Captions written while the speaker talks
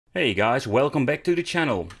Hey guys, welcome back to the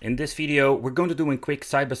channel. In this video we're going to do a quick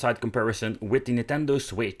side-by-side comparison with the Nintendo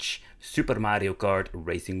Switch Super Mario Kart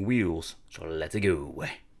Racing Wheels. So let's go.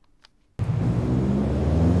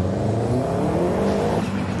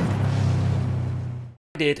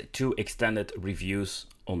 I did 2 extended reviews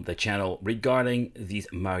on the channel regarding these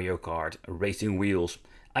Mario Kart Racing Wheels.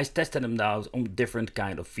 I tested them out on different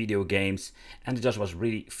kind of video games and it just was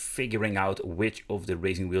really figuring out which of the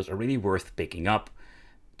racing wheels are really worth picking up.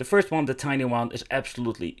 The first one, the tiny one, is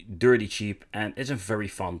absolutely dirty cheap and it's a very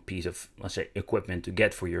fun piece of, let's say, equipment to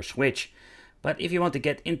get for your Switch. But if you want to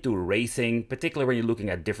get into racing, particularly when you're looking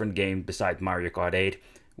at different games besides Mario Kart 8,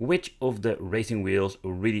 which of the racing wheels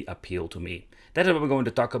really appeal to me? That is what we're going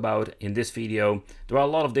to talk about in this video. There are a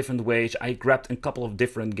lot of different ways. I grabbed a couple of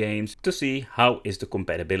different games to see how is the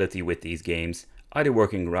compatibility with these games. Are they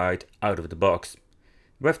working right out of the box?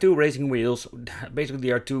 We have 2 racing wheels. Basically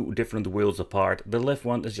they are 2 different wheels apart. The left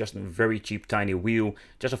one is just a very cheap tiny wheel,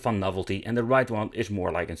 just a fun novelty, and the right one is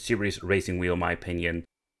more like a serious racing wheel in my opinion.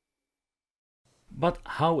 But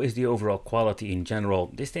how is the overall quality in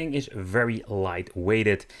general? This thing is very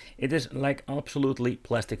lightweighted. It is like absolutely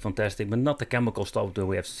plastic fantastic, but not the chemical stuff that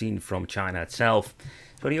we have seen from China itself.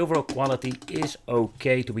 So the overall quality is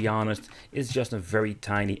okay, to be honest. It's just a very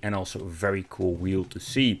tiny and also very cool wheel to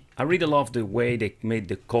see. I really love the way they made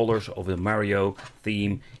the colors of the Mario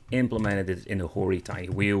theme, implemented it in a Hori tiny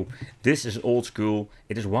wheel. This is old school.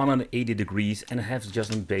 It is 180 degrees and it has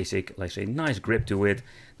just a basic, let's say, nice grip to it.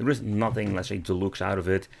 There is nothing, let's say, deluxe out of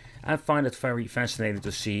it. I find it very fascinating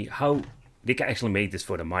to see how they can actually make this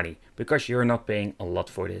for the money, because you're not paying a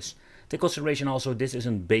lot for this. Take consideration also, this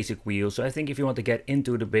isn't basic wheel, so I think if you want to get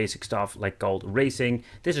into the basic stuff like called racing,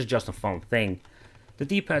 this is just a fun thing. The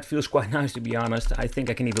D-pad feels quite nice, to be honest. I think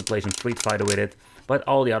I can even play some Street Fighter with it, but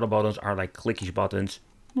all the other buttons are like clickish buttons.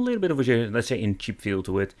 A little bit of a, let's say, in cheap feel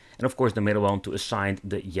to it. And of course the middle one to assign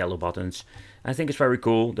the yellow buttons. I think it's very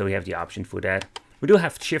cool that we have the option for that. We do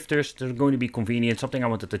have shifters that are going to be convenient, something I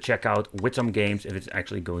wanted to check out with some games if it's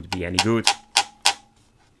actually going to be any good.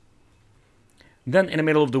 Then in the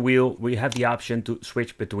middle of the wheel we have the option to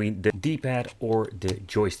switch between the D-pad or the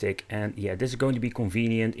joystick, and yeah, this is going to be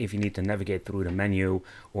convenient if you need to navigate through the menu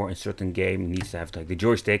or in certain game needs to have like the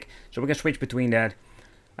joystick, so we can switch between that.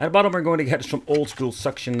 At the bottom we're going to get some old school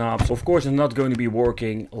suction knobs. Of course it's not going to be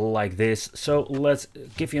working like this, so let's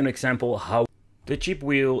give you an example how the cheap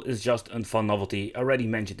wheel is just a fun novelty. I already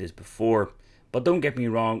mentioned this before. But don't get me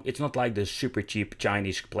wrong, it's not like the super cheap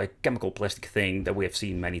Chinese chemical plastic thing that we have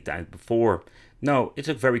seen many times before. No, it's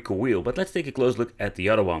a very cool wheel, but let's take a close look at the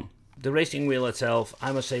other one. The racing wheel itself,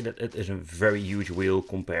 I must say that it is a very huge wheel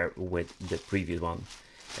compared with the previous one.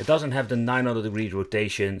 It doesn't have the 900 degrees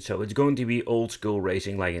rotation, so it's going to be old school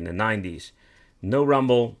racing like in the 90s. No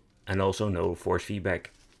rumble and also no force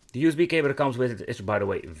feedback. The USB cable that comes with it is, by the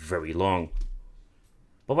way, very long.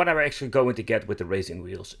 But what are we actually going to get with the racing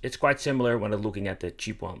wheels? It's quite similar when looking at the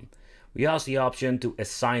cheap one. We have the option to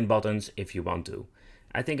assign buttons if you want to.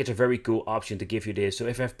 I think it's a very cool option to give you this, so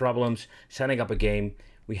if you have problems setting up a game,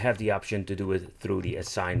 we have the option to do it through the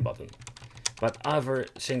assign button. But other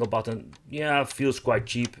single button, yeah, feels quite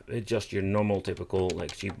cheap. It's just your normal typical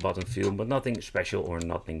like cheap button feel, but nothing special or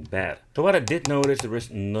nothing bad. So what I did notice, there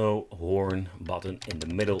is no horn button in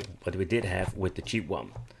the middle, but we did have with the cheap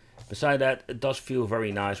one. Beside that, it does feel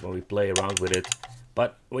very nice when we play around with it,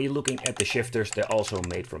 but when you're looking at the shifters, they're also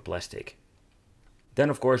made from plastic. Then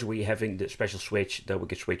of course we're having the special switch that we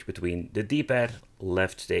can switch between the D-pad,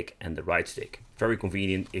 left stick and the right stick. Very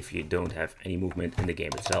convenient if you don't have any movement in the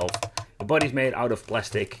game itself. The body's made out of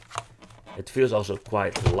plastic. It feels also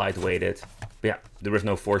quite lightweighted. But yeah, there is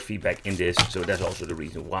no force feedback in this, so that's also the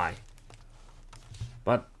reason why.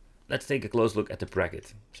 But let's take a close look at the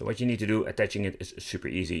bracket. So what you need to do, attaching it is super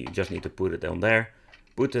easy. You just need to put it on there,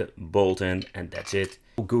 put the bolt in, and that's it.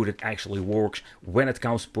 How good it actually works when it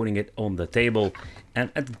comes to putting it on the table.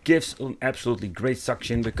 And it gives an absolutely great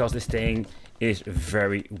suction because this thing is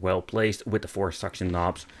very well placed with the 4 suction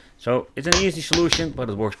knobs. So it's an easy solution, but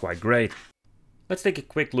it works quite great. Let's take a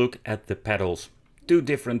quick look at the pedals. 2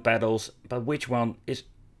 different pedals, but which one is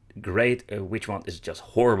great, which one is just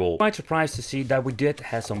horrible. Quite surprised to see that we did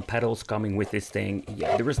have some pedals coming with this thing.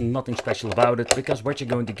 Yeah, there is nothing special about it, because what you're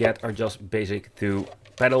going to get are just basic 2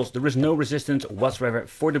 pedals. There is no resistance whatsoever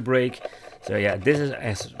for the brake. So yeah, this is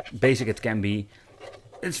as basic it can be.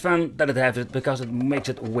 It's fun that it has it because it makes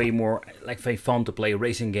it way more like very fun to play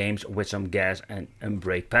racing games with some gas and a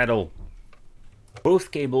brake pedal.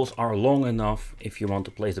 Both cables are long enough if you want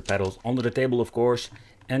to place the pedals under the table, of course,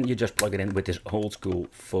 and you just plug it in with this old school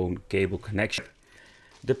phone cable connection.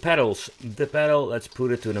 The pedal, let's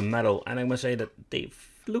put it to the metal, and I must say that they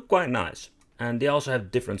look quite nice. And they also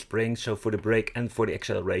have different springs, so for the brake and for the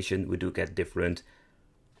acceleration we do get different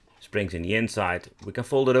springs in the inside. We can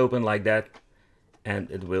fold it open like that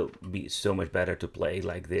and it will be so much better to play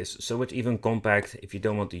like this. So it's even compact. If you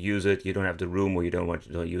don't want to use it, you don't have the room, or you don't want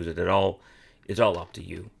to use it at all, it's all up to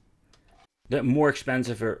you. The more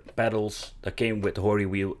expensive pedals that came with the Hori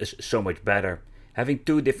wheel is so much better. Having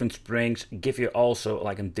two different springs give you also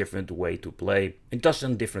like a different way to play. It does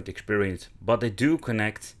a different experience, but they do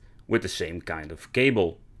connect with the same kind of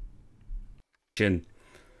cable.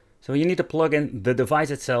 So you need to plug in the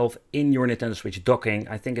device itself in your Nintendo Switch docking.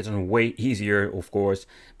 I think it's way easier, of course,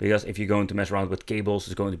 because if you're going to mess around with cables,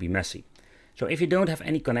 it's going to be messy. So if you don't have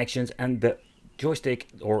any connections and the joystick,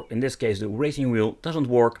 or in this case the racing wheel, doesn't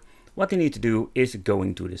work, what you need to do is go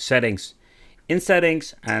into the settings. In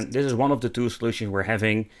settings, and this is one of the two solutions we're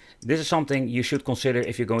having, this is something you should consider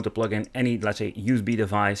if you're going to plug in any, let's say, USB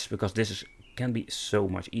device, because this can be so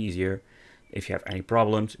much easier. If you have any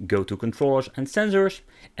problems, go to controllers and sensors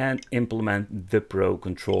and implement the Pro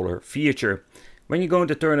Controller feature. When you're going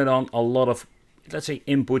to turn it on, a lot of, let's say,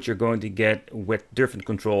 input you're going to get with different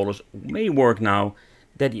controllers may work now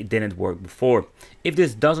that it didn't work before. If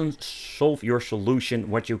this doesn't solve your solution,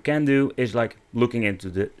 what you can do is like looking into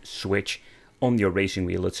the switch on your racing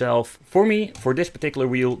wheel itself. For me, for this particular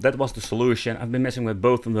wheel, that was the solution. I've been messing with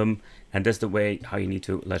both of them, and that's the way how you need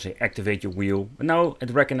to, let's say, activate your wheel. But now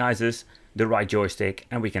it recognizes the right joystick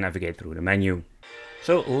and we can navigate through the menu.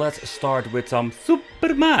 So let's start with some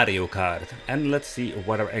Super Mario Kart and let's see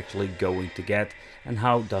what we're actually going to get and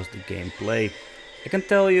how does the game play. I can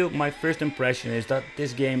tell you my first impression is that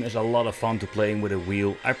this game is a lot of fun to playing with a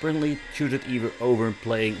wheel. I personally choose it either over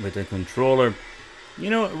playing with a controller. You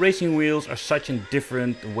know, racing wheels are such a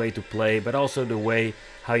different way to play, but also the way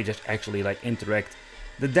how you just actually like interact.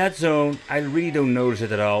 The dead zone, I really don't notice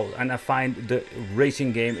it at all, and I find the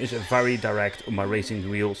racing game is very direct on my racing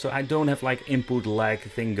wheel, so I don't have like input lag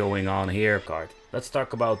thing going on here. Let's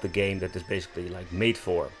talk about the game that is basically like made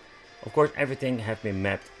for. Of course, everything has been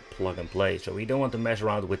mapped plug and play, so we don't want to mess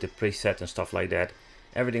around with the preset and stuff like that.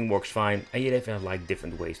 Everything works fine, and you have like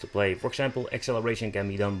different ways to play. For example, acceleration can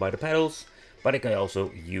be done by the pedals, but I can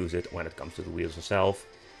also use it when it comes to the wheels itself.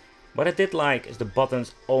 What I did like is the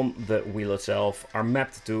buttons on the wheel itself are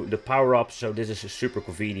mapped to the power-ups, so this is super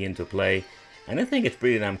convenient to play. And I think it's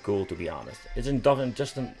pretty damn cool, to be honest. It's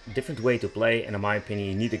just a different way to play, and in my opinion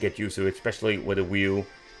you need to get used to it, especially with a wheel.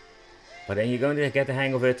 But then you're going to get the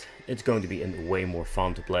hang of it. It's going to be way more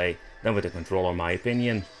fun to play than with a controller, in my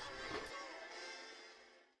opinion.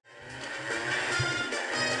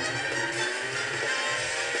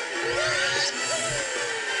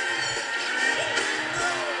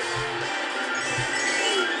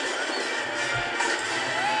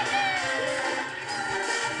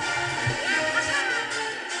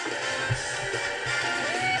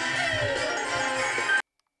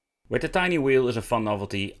 With the tiny wheel is a fun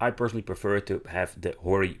novelty, I personally prefer to have the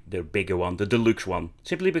Hori, the bigger one, the deluxe one.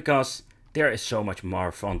 Simply because there is so much more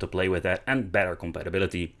fun to play with that and better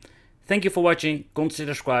compatibility. Thank you for watching,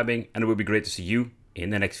 consider subscribing, and it would be great to see you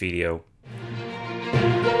in the next video.